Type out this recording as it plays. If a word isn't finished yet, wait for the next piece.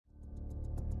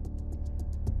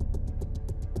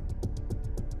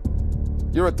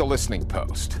You're at The Listening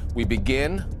Post. We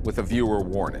begin with a viewer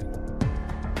warning.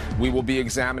 We will be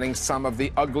examining some of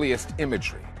the ugliest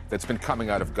imagery that's been coming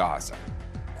out of Gaza.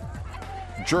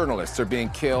 Journalists are being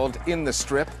killed in the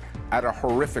Strip at a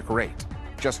horrific rate.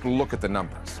 Just look at the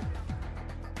numbers.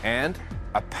 And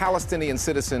a Palestinian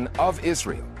citizen of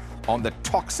Israel on the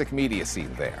toxic media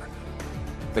scene there.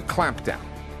 The clampdown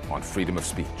on freedom of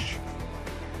speech.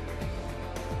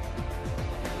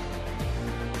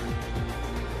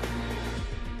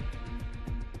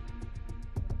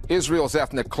 Israel's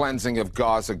ethnic cleansing of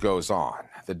Gaza goes on.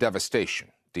 The devastation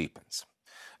deepens.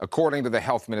 According to the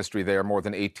health ministry there, more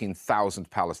than 18,000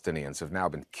 Palestinians have now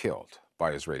been killed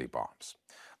by Israeli bombs.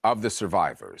 Of the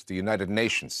survivors, the United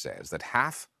Nations says that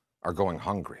half are going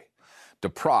hungry,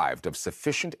 deprived of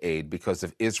sufficient aid because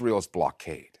of Israel's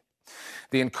blockade.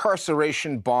 The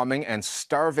incarceration, bombing, and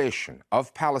starvation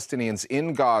of Palestinians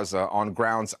in Gaza on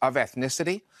grounds of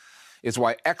ethnicity is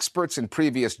why experts in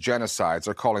previous genocides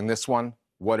are calling this one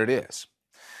what it is.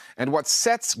 And what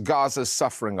sets Gaza's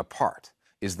suffering apart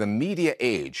is the media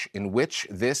age in which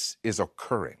this is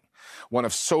occurring, one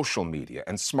of social media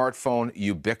and smartphone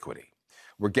ubiquity.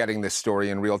 We're getting this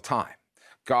story in real time.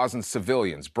 Gazan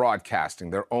civilians broadcasting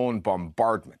their own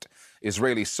bombardment,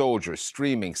 Israeli soldiers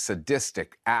streaming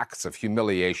sadistic acts of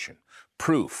humiliation,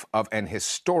 proof of an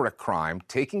historic crime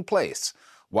taking place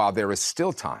while there is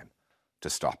still time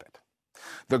to stop it.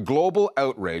 The global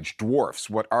outrage dwarfs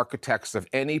what architects of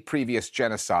any previous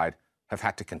genocide have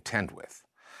had to contend with.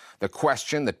 The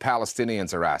question that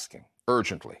Palestinians are asking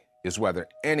urgently is whether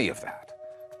any of that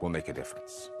will make a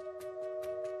difference.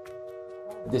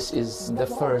 This is the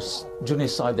first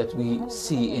genocide that we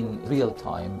see in real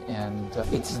time, and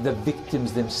it's the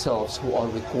victims themselves who are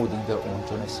recording their own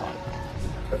genocide.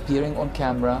 Appearing on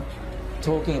camera,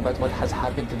 talking about what has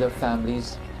happened to their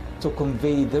families, to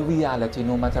convey the reality,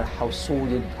 no matter how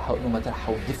solid, no matter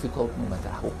how difficult, no matter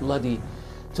how bloody,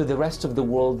 to the rest of the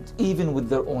world, even with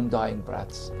their own dying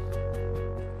breaths.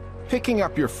 Picking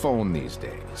up your phone these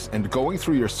days and going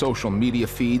through your social media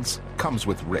feeds comes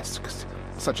with risks,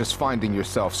 such as finding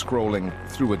yourself scrolling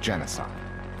through a genocide,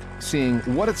 seeing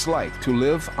what it's like to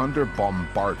live under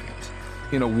bombardment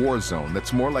in a war zone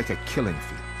that's more like a killing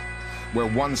field, where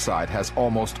one side has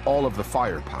almost all of the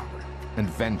firepower and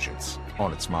vengeance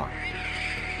on its mind.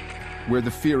 Where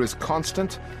the fear is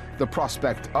constant, the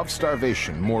prospect of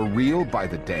starvation more real by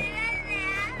the day.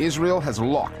 Israel has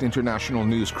locked international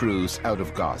news crews out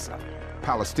of Gaza.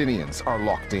 Palestinians are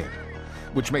locked in,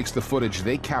 which makes the footage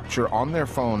they capture on their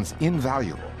phones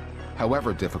invaluable,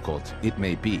 however difficult it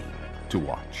may be to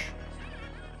watch.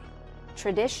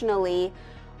 Traditionally,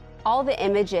 all the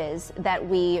images that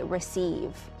we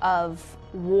receive of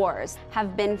wars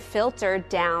have been filtered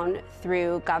down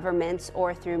through governments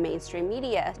or through mainstream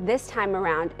media. This time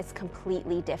around, it's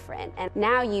completely different. And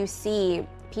now you see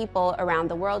people around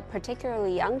the world,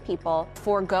 particularly young people,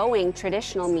 foregoing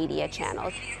traditional media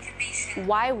channels.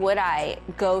 Why would I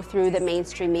go through the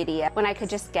mainstream media when I could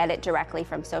just get it directly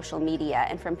from social media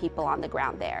and from people on the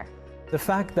ground there? The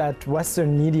fact that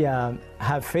Western media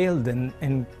have failed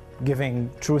in giving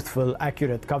truthful,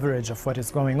 accurate coverage of what is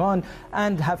going on,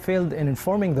 and have failed in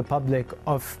informing the public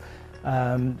of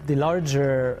the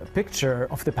larger picture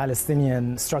of the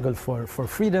Palestinian struggle for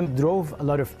freedom, drove a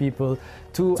lot of people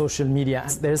to social media.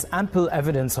 There's ample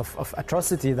evidence of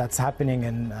atrocity that's happening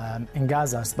in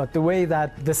Gaza, but the way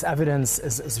that this evidence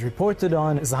is reported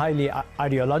on is highly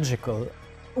ideological.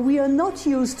 We are not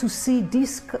used to see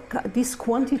this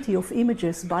quantity of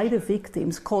images by the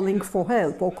victims calling for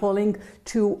help or calling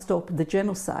to stop the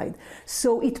genocide.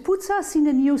 So it puts us in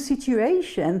a new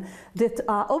situation that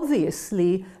are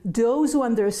obviously those who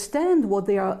understand what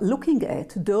they are looking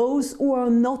at, those who are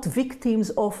not victims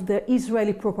of the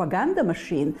Israeli propaganda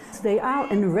machine. They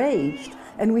are enraged,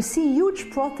 and we see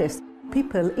huge protests.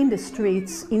 People in the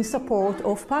streets in support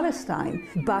of Palestine.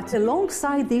 But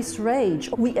alongside this rage,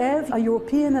 we have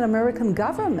European and American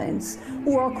governments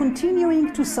who are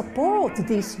continuing to support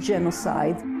this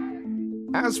genocide.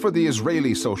 As for the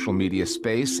Israeli social media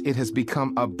space, it has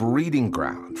become a breeding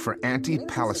ground for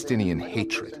anti-Palestinian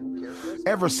hatred.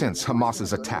 Ever since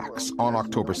Hamas's attacks on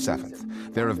October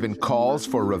 7th, there have been calls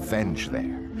for revenge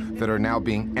there that are now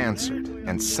being answered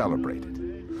and celebrated.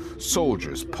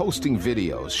 Soldiers posting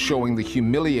videos showing the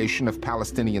humiliation of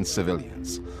Palestinian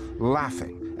civilians,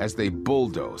 laughing as they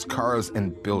bulldoze cars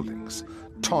and buildings,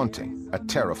 taunting a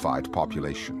terrified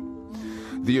population.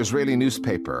 The Israeli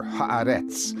newspaper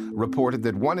Haaretz reported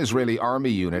that one Israeli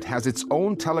army unit has its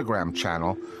own Telegram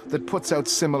channel that puts out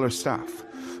similar stuff,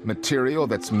 material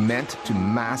that's meant to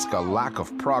mask a lack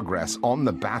of progress on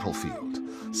the battlefield,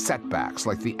 setbacks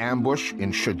like the ambush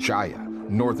in Shujaya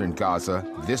northern Gaza,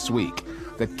 this week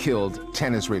that killed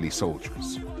 10 Israeli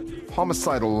soldiers.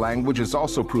 Homicidal language is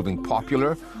also proving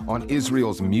popular on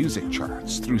Israel's music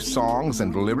charts through songs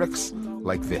and lyrics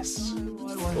like this.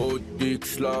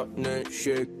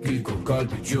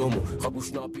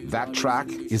 That track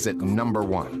is at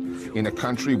 #1 in a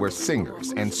country where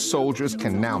singers and soldiers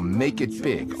can now make it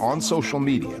big on social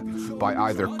media by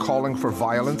either calling for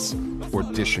violence or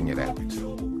dishing it out.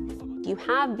 You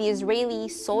have the Israeli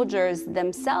soldiers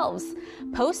themselves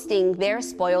posting their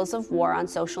spoils of war on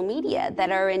social media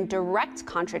that are in direct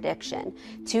contradiction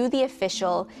to the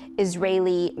official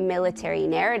Israeli military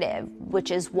narrative, which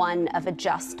is one of a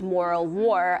just moral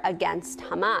war against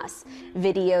Hamas.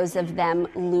 Videos of them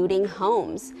looting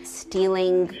homes,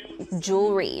 stealing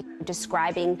jewelry,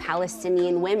 describing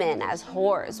Palestinian women as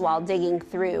whores while digging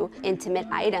through intimate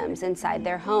items inside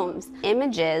their homes.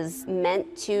 Images meant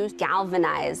to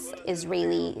galvanize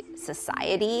Israeli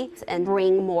society and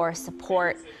bring more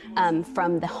support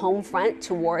from the home front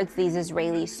towards these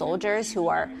Israeli soldiers who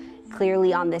are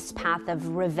clearly on this path of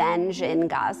revenge in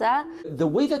Gaza. The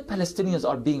way that Palestinians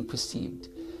are being perceived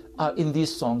in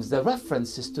these songs, the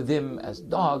references to them as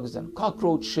dogs and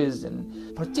cockroaches, and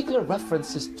particular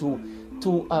references to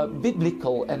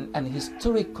biblical and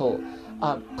historical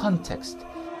context.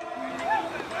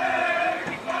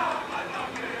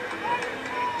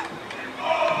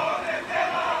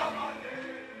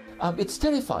 It's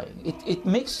terrifying. It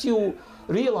makes you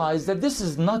realize that this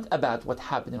is not about what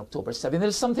happened in October 7.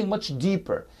 There's something much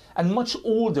deeper and much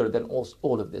older than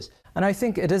all of this. And I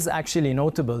think it is actually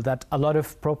notable that a lot of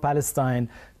pro-Palestine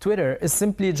Twitter is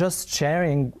simply just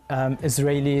sharing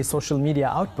Israeli social media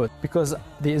output, because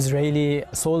the Israeli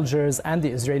soldiers and the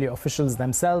Israeli officials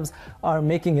themselves are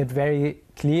making it very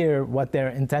clear what their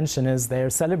intention is. They're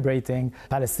celebrating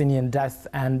Palestinian death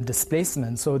and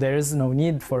displacement, so there is no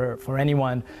need for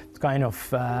anyone to kind of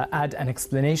add an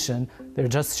explanation. They're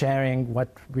just sharing what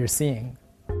we're seeing.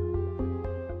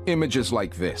 Images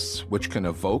like this, which can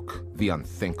evoke the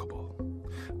unthinkable.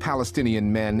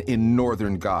 Palestinian men in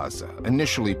northern Gaza,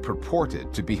 initially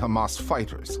purported to be Hamas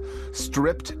fighters,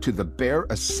 stripped to the bare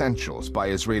essentials by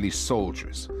Israeli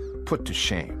soldiers, put to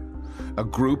shame. A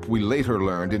group we later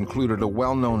learned included a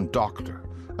well-known doctor,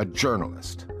 a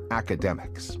journalist,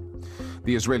 academics.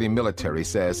 The Israeli military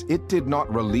says it did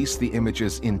not release the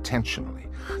images intentionally,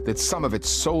 that some of its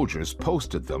soldiers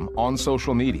posted them on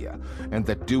social media, and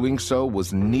that doing so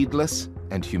was needless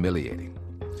and humiliating.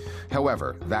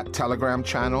 However, that Telegram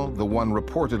channel, the one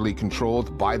reportedly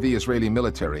controlled by the Israeli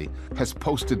military, has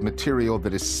posted material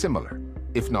that is similar,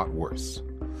 if not worse.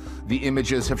 The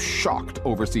images have shocked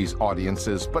overseas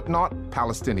audiences, but not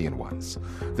Palestinian ones,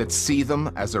 that see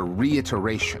them as a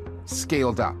reiteration,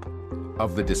 scaled up,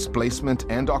 of the displacement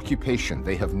and occupation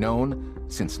they have known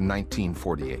since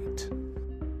 1948.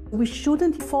 We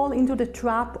shouldn't fall into the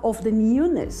trap of the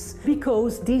newness,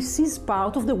 because this is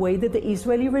part of the way that the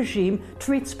Israeli regime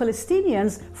treats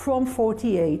Palestinians from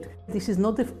 48. This is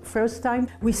not the first time.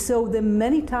 We saw them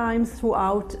many times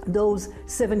throughout those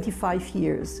 75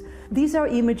 years. These are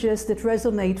images that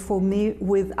resonate for me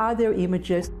with other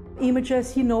images.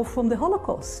 Images, from the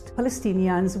Holocaust.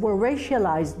 Palestinians were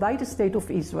racialized by the State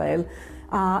of Israel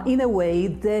in a way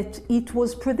that it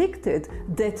was predicted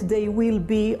that they will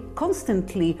be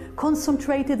constantly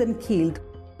concentrated and killed.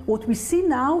 What we see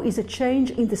now is a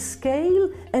change in the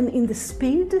scale and in the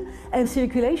speed and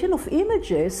circulation of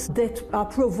images that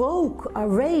provoke a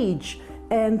rage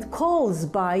and calls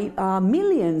by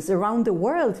millions around the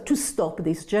world to stop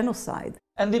this genocide.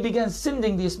 And they began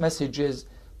sending these messages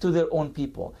to their own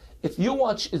people. If you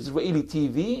watch Israeli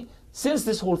TV, since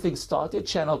this whole thing started,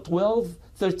 Channel 12,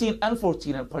 13 and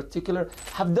 14 in particular,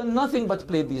 have done nothing but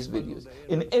play these videos.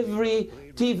 In every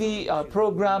TV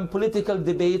program, political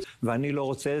debate. ואני לא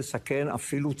רוצה לסכן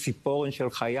אפילו ציפורן של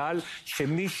חייל,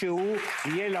 שמישהו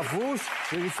יהיה לבוש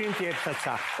ולפעמים תהיה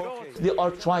פצצה. They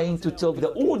are trying to tell the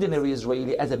ordinary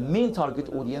Israeli as a main target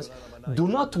audience, do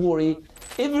not worry,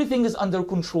 everything is under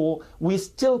control. We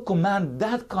still command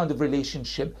that kind of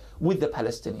relationship with the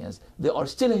Palestinians. They are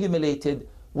still humiliated.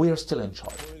 We are still in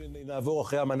charge. נעבור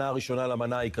אחרי המנה הראשונה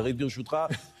למנה העיקרית ברשותך,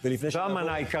 ולפני זו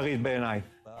המנה העיקרית בעיניי.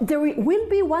 There will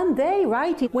be one day,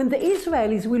 right, when the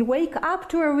Israelis will wake up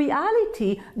to a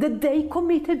reality that they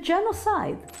committed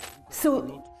genocide.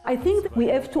 So I think we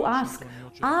have to ask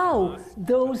how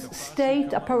those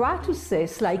state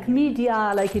apparatuses like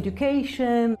media, like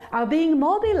education, are being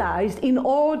mobilized in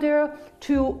order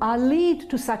to lead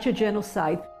to such a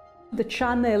genocide. The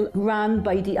channel run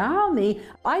by the army,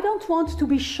 I don't want to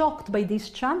be shocked by this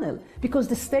channel, because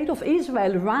the State of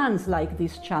Israel runs like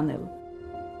this channel.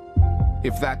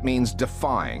 If that means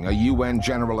defying a UN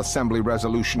General Assembly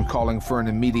resolution calling for an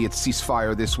immediate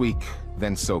ceasefire this week,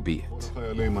 then so be it.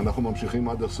 אנחנו ממשיכים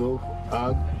עד הסוף,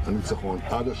 עד הניצחון,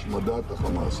 עד השמדת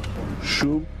החמאס.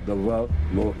 שום דבר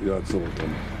לא יעצור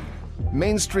אותנו.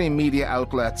 Mainstream media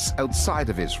outlets outside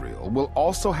of Israel will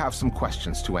also have some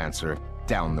questions to answer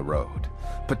down the road.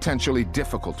 Potentially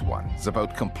difficult ones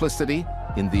about complicity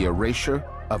in the erasure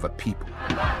of a people.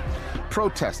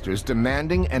 Protesters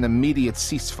demanding an immediate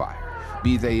ceasefire,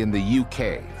 be they in the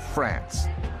UK, France,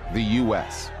 the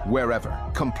US, wherever,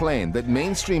 complain that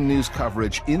mainstream news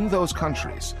coverage in those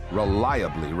countries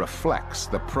reliably reflects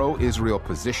the pro-Israel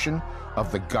position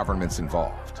of the governments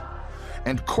involved.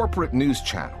 And corporate news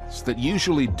channels that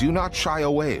usually do not shy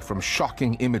away from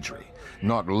shocking imagery,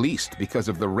 not least because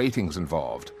of the ratings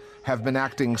involved, have been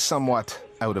acting somewhat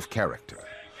out of character.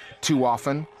 Too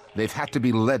often, they've had to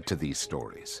be led to these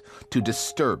stories, to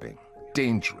disturbing,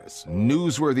 dangerous,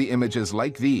 newsworthy images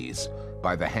like these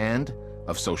by the hand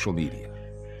of social media,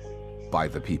 by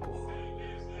the people.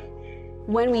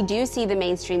 When we do see the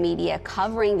mainstream media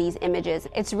covering these images,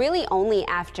 it's really only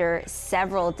after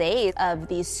several days of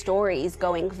these stories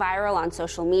going viral on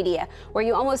social media where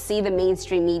you almost see the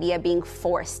mainstream media being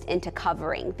forced into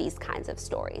covering these kinds of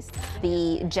stories.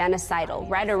 The genocidal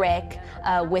rhetoric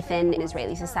within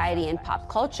Israeli society and pop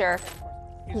culture,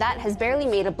 that has barely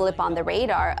made a blip on the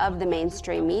radar of the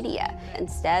mainstream media.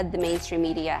 Instead, the mainstream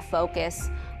media focus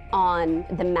on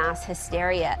the mass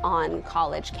hysteria on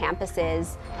college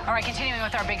campuses. All right, continuing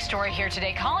with our big story here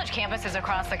today, college campuses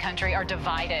across the country are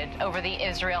divided over the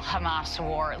Israel-Hamas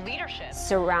war. Leadership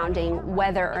surrounding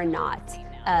whether or not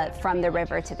from the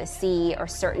river to the sea or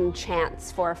certain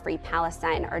chants for a free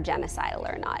Palestine are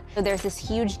genocidal or not. So there's this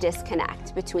huge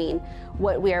disconnect between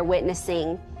what we are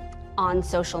witnessing on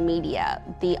social media,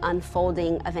 the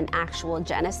unfolding of an actual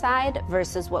genocide,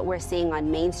 versus what we're seeing on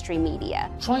mainstream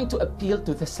media. Trying to appeal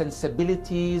to the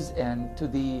sensibilities and to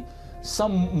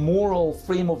some moral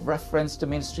frame of reference to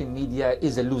mainstream media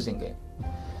is a losing game.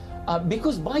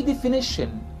 Because by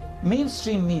definition,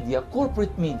 mainstream media,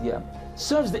 corporate media,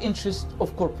 serves the interest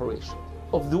of corporations,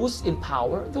 of those in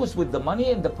power, those with the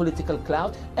money and the political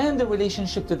clout, and the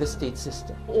relationship to the state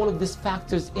system. All of this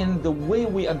factors in the way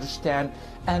we understand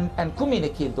and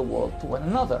communicate the world to one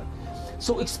another.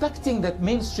 So expecting that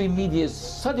mainstream media is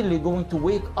suddenly going to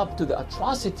wake up to the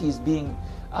atrocities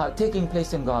taking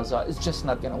place in Gaza is just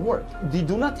not going to work. They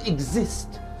do not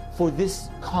exist for this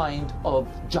kind of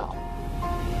job.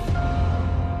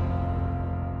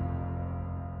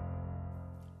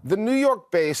 The New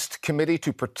York-based Committee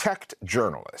to Protect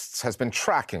Journalists has been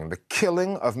tracking the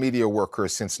killing of media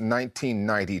workers since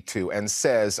 1992 and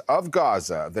says of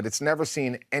Gaza that it's never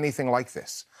seen anything like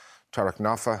this. Tarek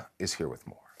Nafa is here with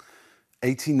more.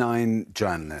 89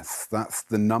 journalists. That's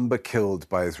the number killed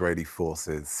by Israeli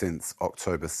forces since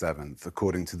October 7th,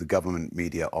 according to the government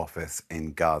media office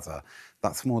in Gaza.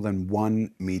 That's more than one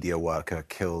media worker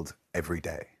killed every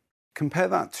day. Compare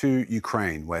that to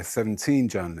Ukraine, where 17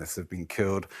 journalists have been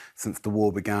killed since the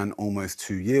war began almost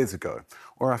 2 years ago.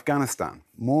 Or Afghanistan.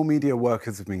 More media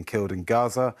workers have been killed in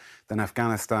Gaza than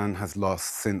Afghanistan has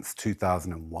lost since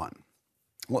 2001.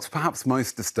 What's perhaps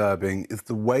most disturbing is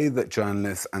the way that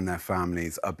journalists and their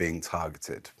families are being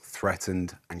targeted,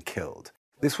 threatened and killed.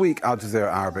 This week, Al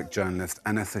Jazeera Arabic journalist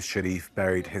Anas al-Sharif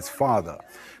buried his father,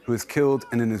 who was killed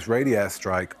in an Israeli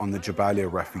airstrike on the Jabalia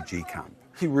refugee camp.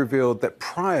 He revealed that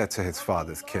prior to his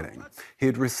father's killing, he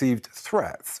had received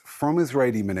threats from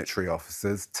Israeli military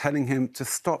officers telling him to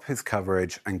stop his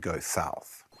coverage and go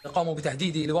south. قاموا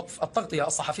بتهديدي لوقف التغطية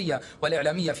الصحفية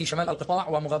والإعلامية في شمال القطاع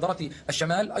ومغادرة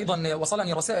الشمال. أيضا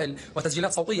وصلني رسائل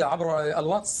وتسجيلات صوتية عبر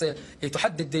الواتس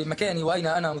تحدد مكاني وأين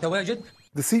أنا متواجد.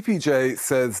 The CPJ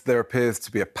says there appears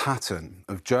to be a pattern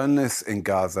of journalists in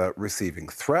Gaza receiving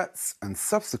threats and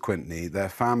subsequently their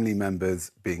family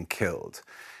members being killed.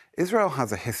 Israel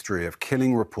has a history of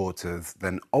killing reporters,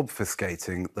 then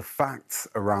obfuscating the facts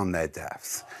around their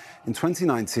deaths. In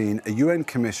 2019, a UN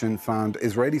commission found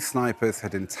Israeli snipers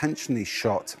had intentionally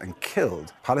shot and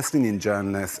killed Palestinian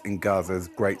journalists in Gaza's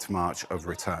Great March of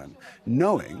Return,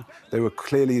 knowing they were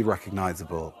clearly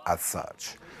recognizable as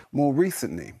such. More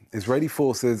recently, Israeli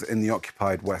forces in the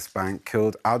occupied West Bank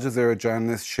killed Al Jazeera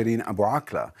journalist Shireen Abu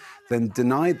Akleh, then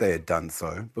denied they had done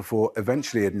so before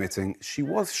eventually admitting she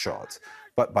was shot,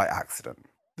 but by accident.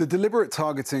 The deliberate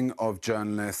targeting of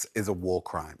journalists is a war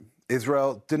crime.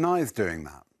 Israel denies doing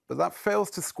that, but that fails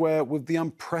to square with the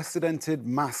unprecedented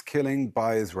mass killing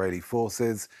by Israeli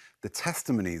forces, the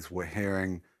testimonies we're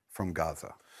hearing from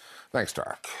Gaza. Thanks,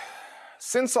 Tarek.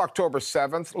 Since October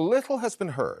 7th, little has been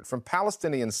heard from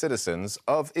Palestinian citizens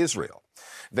of Israel.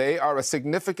 They are a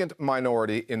significant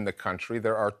minority in the country.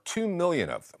 There are 2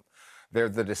 million of them. They're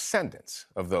the descendants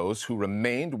of those who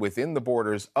remained within the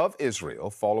borders of Israel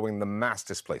following the mass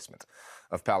displacement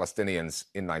of Palestinians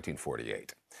in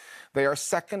 1948. They are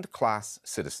second-class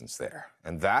citizens there,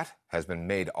 and that has been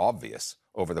made obvious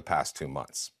over the past 2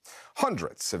 months.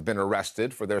 Hundreds have been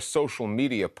arrested for their social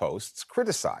media posts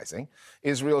criticizing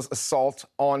Israel's assault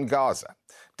on Gaza.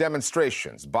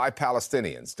 Demonstrations by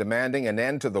Palestinians demanding an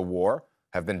end to the war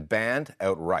have been banned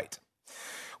outright.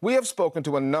 We have spoken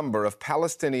to a number of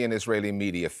Palestinian Israeli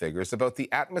media figures about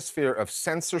the atmosphere of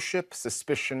censorship,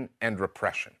 suspicion, and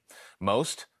repression.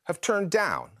 Most have turned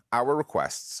down our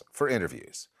requests for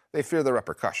interviews. They fear the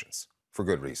repercussions, for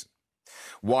good reason.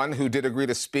 One who did agree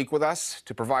to speak with us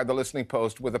to provide the Listening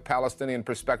Post with a Palestinian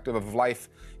perspective of life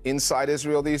inside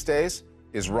Israel these days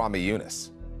is Rami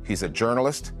Yunus. He's a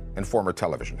journalist and former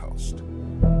television host.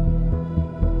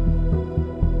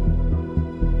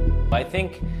 I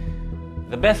think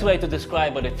the best way to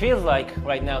describe what it feels like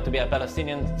right now to be a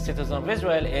Palestinian citizen of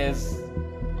Israel is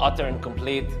utter and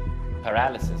complete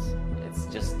paralysis. It's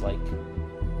just like,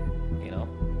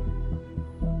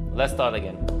 let's start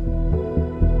again.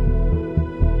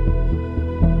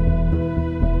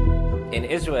 In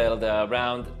Israel, there are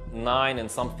around 9 and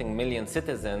something million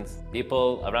citizens.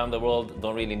 People around the world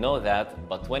don't really know that,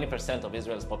 but 20% of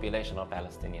Israel's population are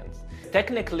Palestinians.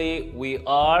 Technically, we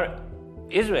are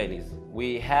Israelis.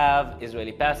 We have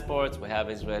Israeli passports, we have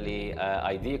Israeli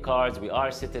ID cards, we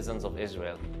are citizens of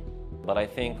Israel. But I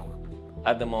think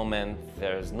at the moment,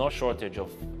 there's no shortage of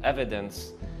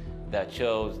evidence that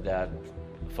shows that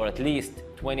for at least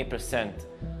 20%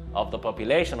 of the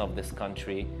population of this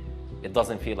country, it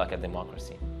doesn't feel like a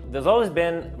democracy. There's always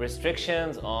been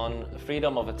restrictions on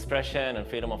freedom of expression and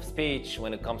freedom of speech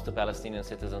when it comes to Palestinian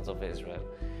citizens of Israel.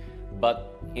 But,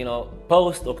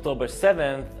 post October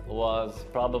 7th was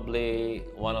probably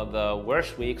one of the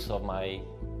worst weeks of my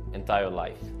entire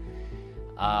life.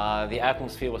 The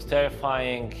atmosphere was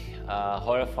terrifying,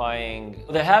 horrifying.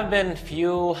 There have been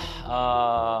few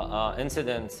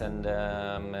incidents and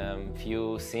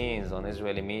few scenes on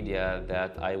Israeli media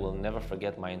that I will never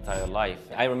forget my entire life.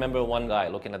 I remember one guy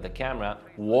looking at the camera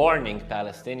warning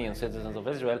Palestinian citizens of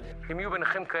Israel. אם יהיו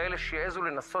ביניכם כאלה שיעזו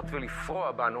לנסות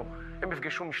ולפרוע בנו, הם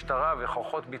יפגשו משטרה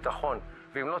וכוחות ביטחון,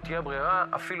 ואם לא תהיה ברירה,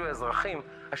 אפילו אזרחים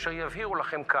אשר יבהירו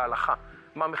לכם כהלכה.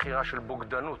 מה מחירה של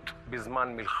בוגדנות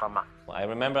בזמן מלחמה. I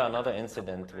remember another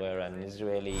incident where an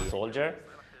Israeli soldier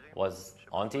was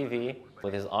on TV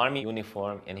with his army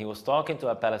uniform and he was talking to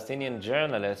a Palestinian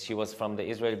journalist. She was from the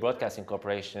Israeli Broadcasting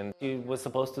Corporation. She was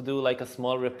supposed to do like a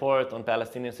small report on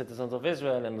Palestinian citizens of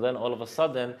Israel, and then all of a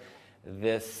sudden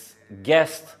this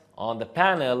guest on the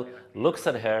panel looks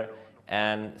at her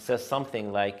and says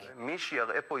something like, מי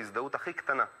שיראה פה הזדהות הכי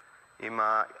קטנה עם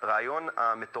הרעיון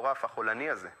המטורף החולני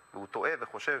הזה, והוא טועה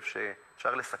וחושב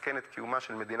שאפשר לסכן את קיומה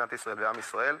של מדינת ישראל ועם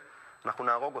ישראל, אנחנו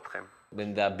נהרוג אתכם.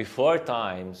 In the before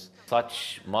times,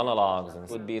 such monologues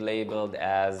would be labeled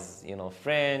as,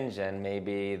 fringe, and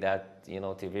maybe that,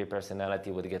 TV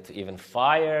personality would get even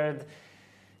fired.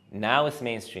 Now it's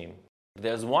mainstream.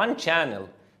 There's one channel,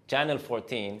 Channel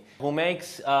 14, who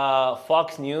makes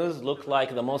Fox News look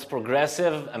like the most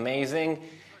progressive, amazing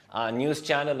news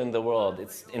channel in the world.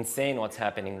 It's insane what's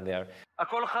happening there.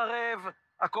 הכל חרב,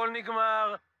 הכל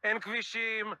נגמר, אין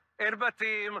כבישים, אין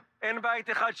בתים, אין בית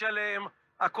אחד שלם,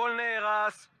 הכל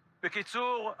נהרס.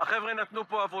 בקיצור, החבר'ה נתנו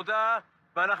פה עבודה,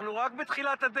 ואנחנו רק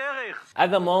בתחילת הדרך.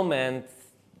 At the moment,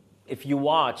 if you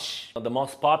watch the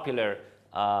most popular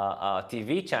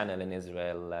TV channel in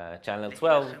Israel, Channel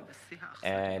 12,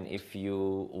 and if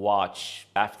you watch,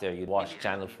 after you watch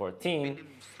Channel 14,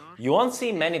 you won't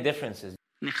see many differences.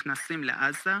 נכנסים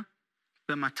לעזה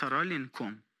במטרה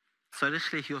לנקום.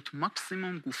 צריך להיות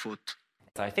מקסימום גופות.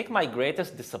 I think my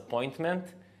greatest disappointment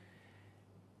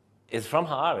is from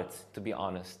Haaretz, to be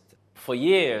honest. For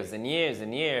years and years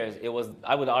and years, it was,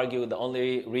 I would argue, the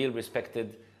only real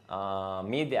respected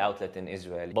media outlet in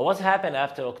Israel. But what's happened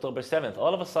after October 7th?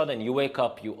 All of a sudden, you wake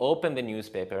up, you open the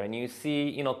newspaper, and you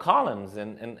see, columns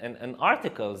and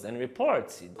articles and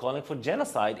reports calling for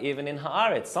genocide, even in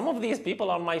Haaretz. Some of these people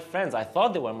are my friends. I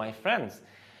thought they were my friends.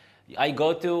 I go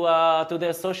to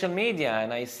their social media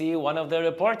and I see one of their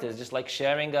reporters just like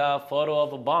sharing a photo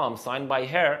of a bomb signed by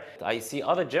her. I see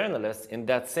other journalists in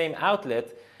that same outlet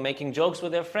making jokes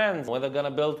with their friends when they're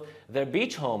going to build their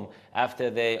beach home after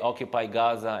they occupy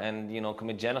Gaza and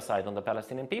commit genocide on the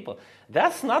Palestinian people.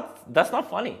 That's not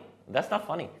funny. That's not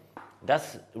funny. That's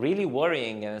really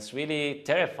worrying and it's really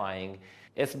terrifying.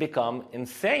 it's become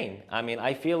insane. I mean,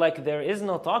 I feel like there is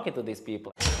no talking to these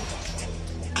people.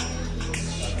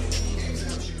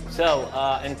 So,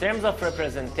 in terms of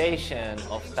representation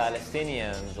of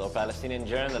Palestinians or Palestinian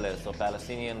journalists or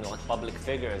Palestinian public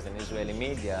figures in Israeli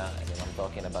media, I'm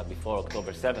talking about before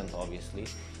October 7th, obviously,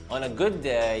 on a good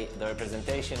day, the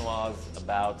representation was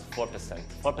about 4%.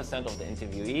 4% of the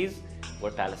interviewees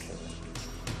were Palestinian.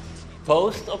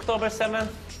 Post October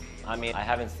 7th, I mean, I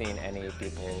haven't seen any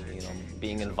people,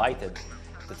 being invited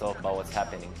to talk about what's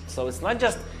happening. So it's not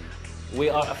just we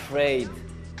are afraid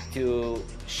to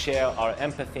share our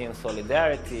empathy and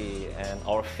solidarity and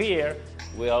our fear,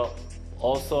 we are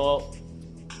also,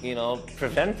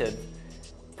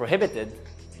 prohibited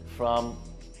from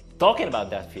talking about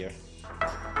that fear.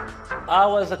 I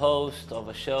was a host of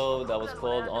a show that was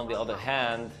called On the Other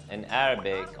Hand in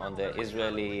Arabic on the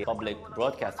Israeli Public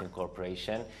Broadcasting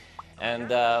Corporation. And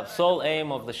the sole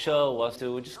aim of the show was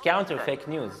to just counter fake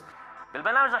news.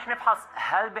 بالبرنامج رح نبحث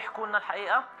هل بيحكوا لنا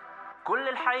الحقيقة؟ كل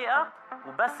الحقيقة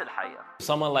وبس الحقيقة.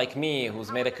 Someone like me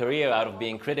who's made a career out of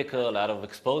being critical, out of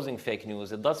exposing fake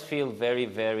news, it does feel very,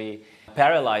 very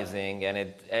paralyzing, and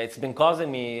it's been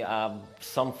causing me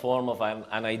some form of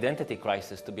an identity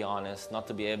crisis, to be honest, not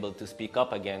to be able to speak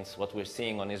up against what we're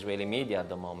seeing on Israeli media at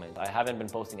the moment. I haven't been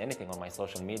posting anything on my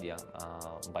social media,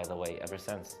 by the way, ever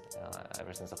since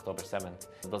October 7th.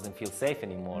 It doesn't feel safe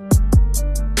anymore.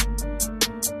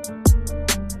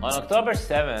 On October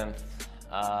 7th,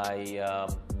 I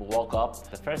woke up.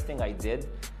 The first thing I did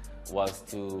was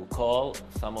to call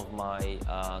some of my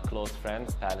close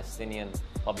friends, Palestinian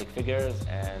public figures,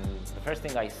 and the first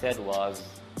thing I said was,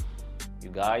 you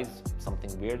guys,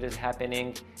 something weird is happening.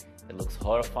 It looks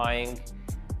horrifying.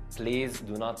 Please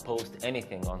do not post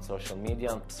anything on social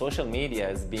media. Social media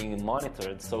is being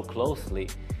monitored so closely.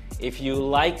 If you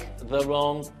like the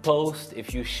wrong post,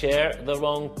 if you share the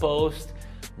wrong post,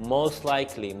 most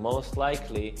likely,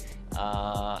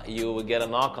 you will get a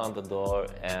knock on the door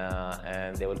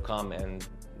and they will come and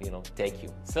take you.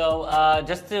 So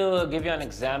just to give you an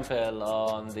example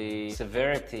on the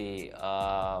severity,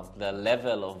 the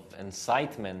level of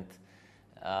incitement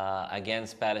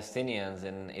against Palestinians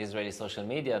in Israeli social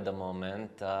media at the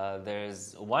moment,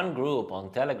 there's one group on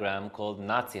Telegram called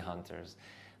Nazi Hunters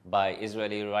by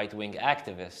Israeli right-wing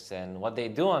activists, and what they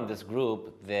do on this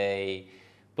group, they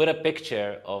put a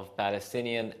picture of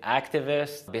Palestinian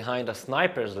activists behind a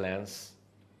sniper's lens,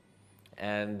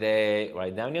 and they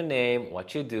write down your name,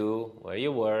 what you do, where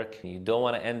you work. You don't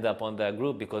want to end up on that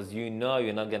group because you know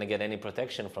you're not going to get any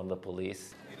protection from the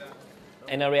police.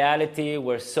 In a reality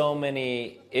where so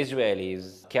many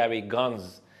Israelis carry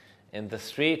guns in the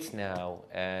streets now,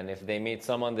 and if they meet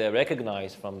someone they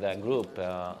recognize from that group,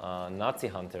 Nazi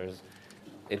hunters,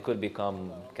 it could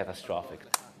become catastrophic.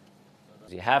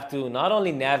 You have to not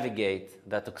only navigate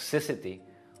the toxicity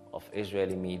of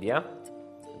Israeli media,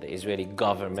 the Israeli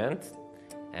government,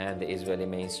 and the Israeli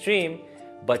mainstream,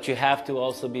 but you have to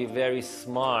also be very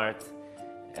smart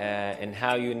in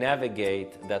how you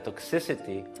navigate the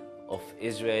toxicity of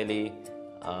Israeli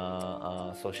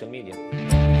social media.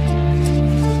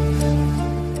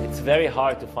 It's very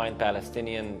hard to find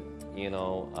Palestinian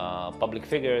public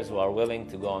figures who are willing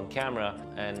to go on camera,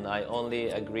 and I only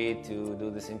agreed to do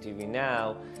this interview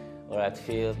now where I'd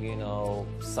feel,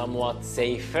 somewhat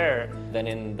safer than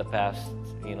in the past,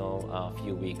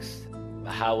 few weeks.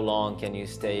 How long can you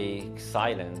stay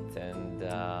silent? And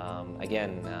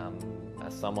again,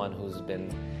 as someone who's been,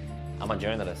 I'm a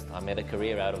journalist. I made a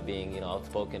career out of being,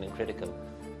 outspoken and critical.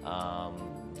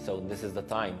 So this is the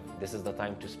time. This is the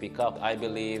time to speak up. I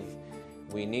believe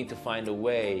we need to find a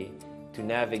way to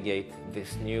navigate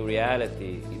this new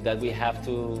reality that we have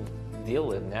to deal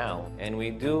with now. And we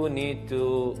do need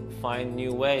to find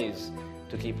new ways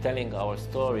to keep telling our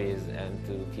stories and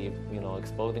to keep,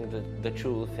 exposing the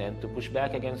truth and to push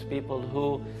back against people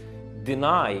who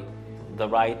deny the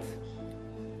right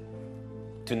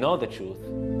to know the truth.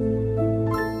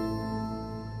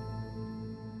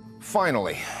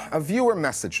 Finally, a viewer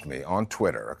messaged me on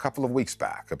Twitter a couple of weeks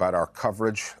back about our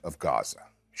coverage of Gaza.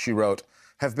 She wrote,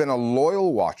 "Have been a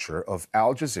loyal watcher of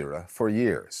Al Jazeera for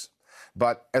years.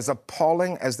 But as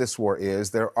appalling as this war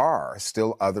is, there are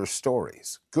still other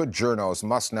stories. Good journos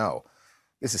must know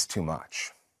this is too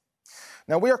much."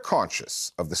 Now, we are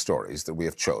conscious of the stories that we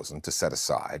have chosen to set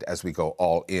aside as we go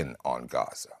all in on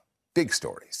Gaza. Big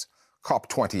stories.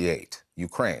 COP28,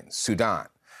 Ukraine, Sudan,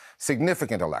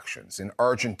 significant elections in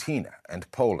Argentina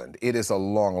and Poland. It is a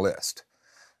long list.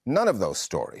 None of those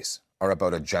stories are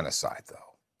about a genocide,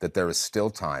 though, that there is still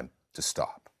time to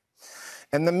stop.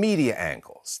 And the media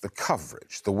angles, the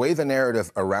coverage, the way the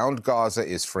narrative around Gaza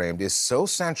is framed is so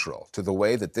central to the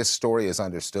way that this story is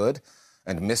understood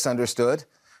and misunderstood.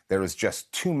 There is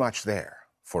just too much there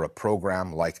for a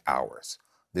program like ours.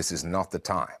 This is not the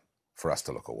time for us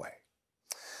to look away.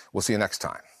 We'll see you next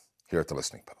time here at The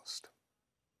Listening Post.